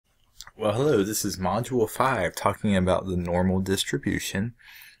Well, hello, this is Module 5 talking about the normal distribution.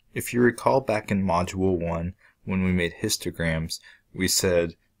 If you recall back in Module 1 when we made histograms, we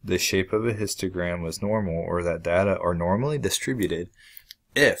said the shape of a histogram was normal, or that data are normally distributed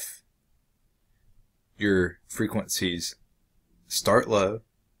if your frequencies start low,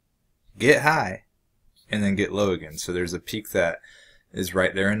 get high, and then get low again. So there's a peak that is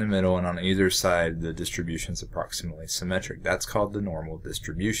right there in the middle, and on either side the distribution is approximately symmetric. That's called the normal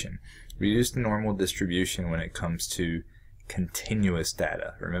distribution. We use the normal distribution when it comes to continuous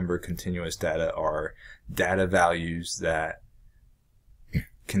data. Remember, continuous data are data values that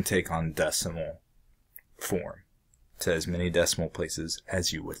can take on decimal form to as many decimal places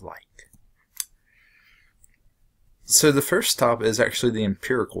as you would like. So the first stop is actually the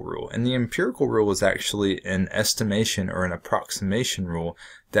empirical rule, and the empirical rule is actually an estimation or an approximation rule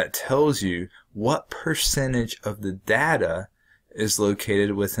that tells you what percentage of the data is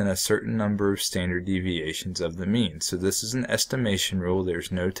located within a certain number of standard deviations of the mean. So this is an estimation rule. There's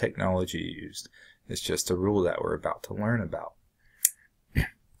no technology used. It's just a rule that we're about to learn about.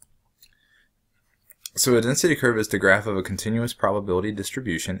 So a density curve is the graph of a continuous probability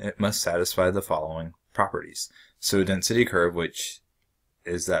distribution. It must satisfy the following properties. So a density curve, which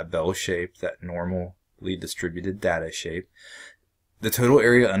is that bell shape, that normally distributed data shape, the total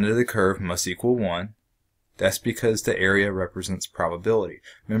area under the curve must equal 1. That's because the area represents probability.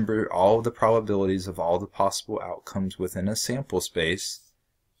 Remember, all of the probabilities of all the possible outcomes within a sample space,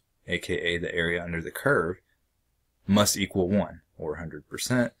 aka the area under the curve, must equal 1, or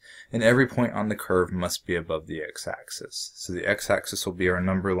 100%, and every point on the curve must be above the x-axis. So the x-axis will be our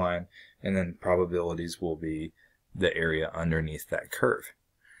number line, and then probabilities will be the area underneath that curve.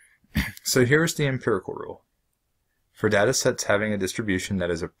 So here's the empirical rule. For data sets having a distribution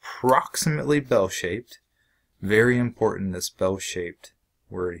that is approximately bell-shaped, very important, this bell-shaped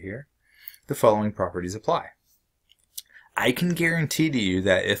word here, the following properties apply. I can guarantee to you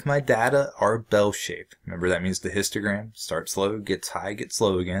that if my data are bell-shaped, remember that means the histogram starts low, gets high, gets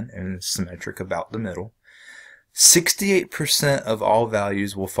low again, and is symmetric about the middle, 68% of all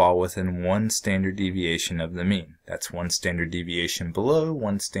values will fall within one standard deviation of the mean. That's one standard deviation below,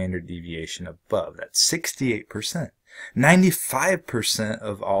 one standard deviation above. That's 68%. 95%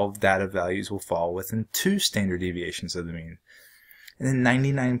 of all data values will fall within two standard deviations of the mean. And then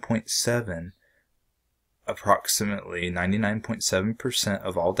 99.7, approximately 99.7%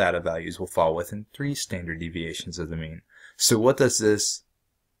 of all data values will fall within three standard deviations of the mean. So what does this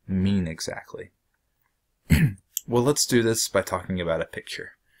mean exactly? Well, let's do this by talking about a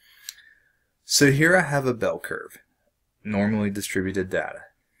picture. So here I have a bell curve, normally distributed data.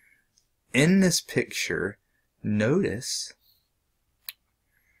 In this picture, notice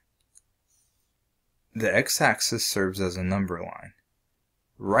the x-axis serves as a number line.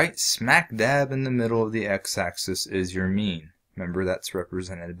 Right smack dab in the middle of the x-axis is your mean. Remember, that's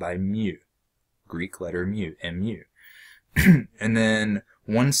represented by mu, Greek letter mu, mu. And then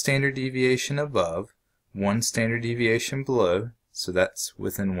one standard deviation above, one standard deviation below, so that's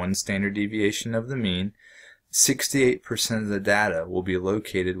within one standard deviation of the mean. 68% of the data will be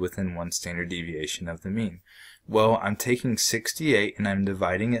located within one standard deviation of the mean. Well, I'm taking 68 and I'm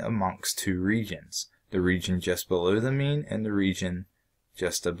dividing it amongst two regions. The region just below the mean and the region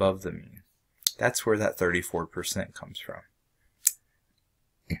just above the mean. That's where that 34% comes from.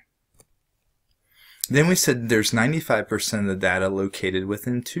 Then we said there's 95% of the data located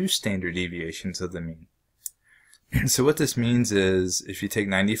within two standard deviations of the mean. So what this means is if you take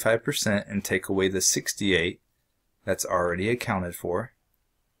 95% and take away the 68 that's already accounted for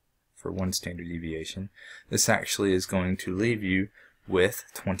one standard deviation, this actually is going to leave you with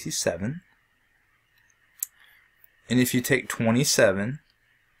 27. And if you take 27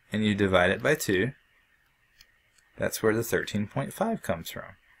 and you divide it by 2, that's where the 13.5 comes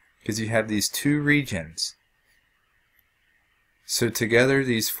from, because you have these two regions. So together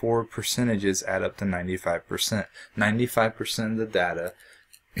these four percentages add up to 95%. 95% of the data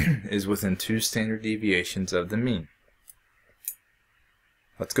is within two standard deviations of the mean.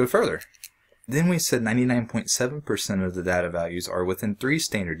 Let's go further. Then we said 99.7% of the data values are within three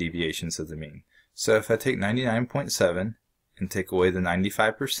standard deviations of the mean. So if I take 99.7 and take away the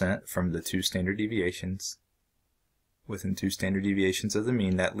 95% from the two standard deviations, within two standard deviations of the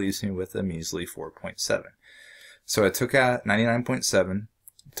mean, that leaves me with a measly 4.7. So I took out 99.7,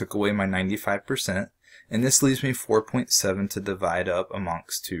 took away my 95%, and this leaves me 4.7 to divide up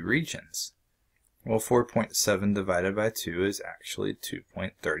amongst two regions. Well, 4.7 divided by 2 is actually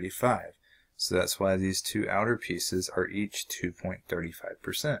 2.35. So that's why these two outer pieces are each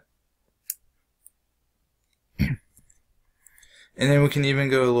 2.35%. And then we can even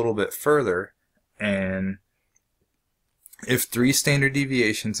go a little bit further, and if 3 standard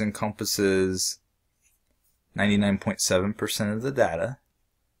deviations encompasses 99.7% of the data,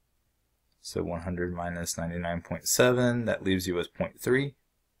 so 100 minus 99.7, that leaves you with 0.3.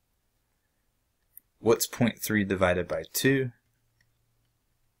 What's 0.3 divided by 2?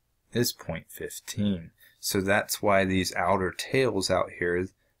 Is 0.15. So that's why these outer tails out here,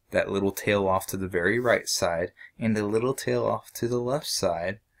 that little tail off to the very right side and the little tail off to the left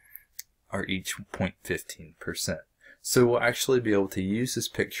side, are each 0.15%. So we'll actually be able to use this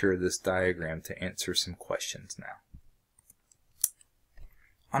picture of this diagram to answer some questions now.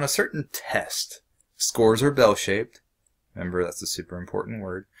 On a certain test, scores are bell-shaped, remember that's a super important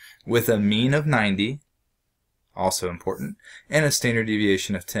word, with a mean of 90, also important, and a standard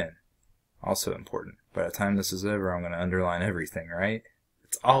deviation of 10, also important. By the time this is over, I'm going to underline everything, right?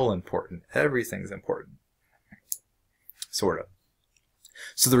 It's all important. Everything's important. Sort of.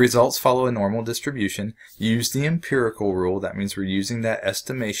 So the results follow a normal distribution. Use the empirical rule. That means we're using that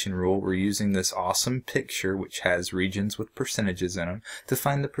estimation rule. We're using this awesome picture, which has regions with percentages in them, to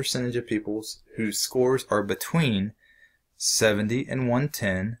find the percentage of people whose scores are between 70 and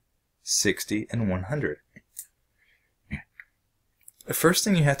 110, 60 and 100. The first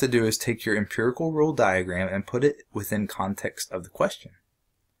thing you have to do is take your empirical rule diagram and put it within context of the question.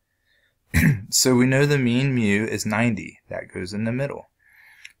 So we know the mean mu is 90. That goes in the middle.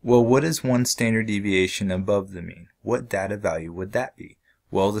 Well, what is one standard deviation above the mean? What data value would that be?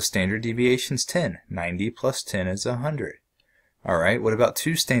 Well, the standard deviation is 10. 90 plus 10 is 100. Alright, what about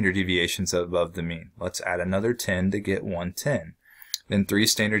 2 standard deviations above the mean? Let's add another 10 to get 110. Then 3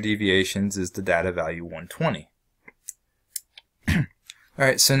 standard deviations is the data value 120.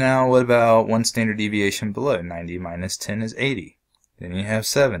 Alright, so now what about 1 standard deviation below? 90 minus 10 is 80. Then you have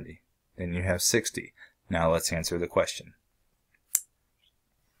 70. Then you have 60. Now let's answer the question.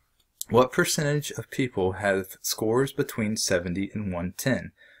 What percentage of people have scores between 70 and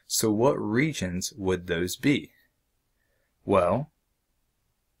 110? So what regions would those be? Well,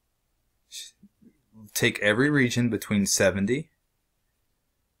 take every region between 70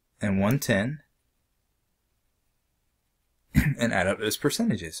 and 110 and add up those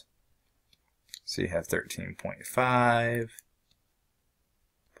percentages. So you have 13.5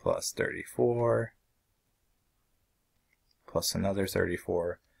 plus 34 plus another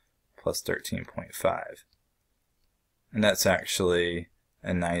 34 plus 13.5. And that's actually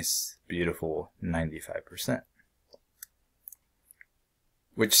a nice, beautiful 95%.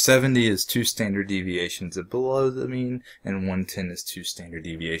 Which 70 is 2 standard deviations below the mean, and 110 is 2 standard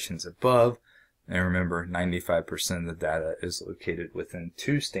deviations above. And remember, 95% of the data is located within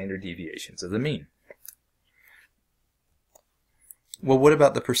 2 standard deviations of the mean. Well, what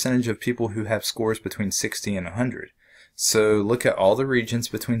about the percentage of people who have scores between 60 and 100? So look at all the regions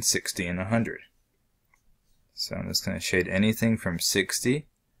between 60 and 100. So I'm just going to shade anything from 60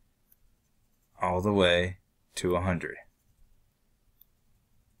 all the way to 100.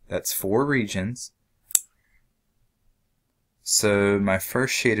 That's 4 regions. So my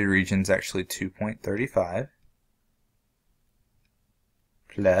first shaded region is actually 2.35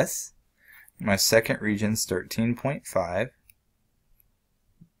 plus my second region is 13.5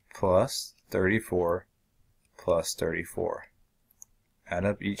 plus 34 plus 34. Add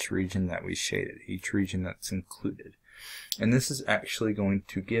up each region that we shaded, each region that's included. And this is actually going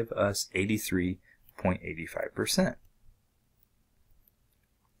to give us 83.85%.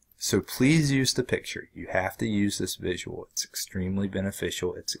 So please use the picture. You have to use this visual. It's extremely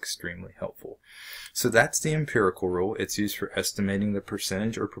beneficial. It's extremely helpful. So that's the empirical rule. It's used for estimating the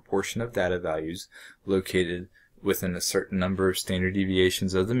percentage or proportion of data values located within a certain number of standard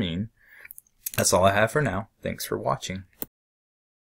deviations of the mean. That's all I have for now. Thanks for watching.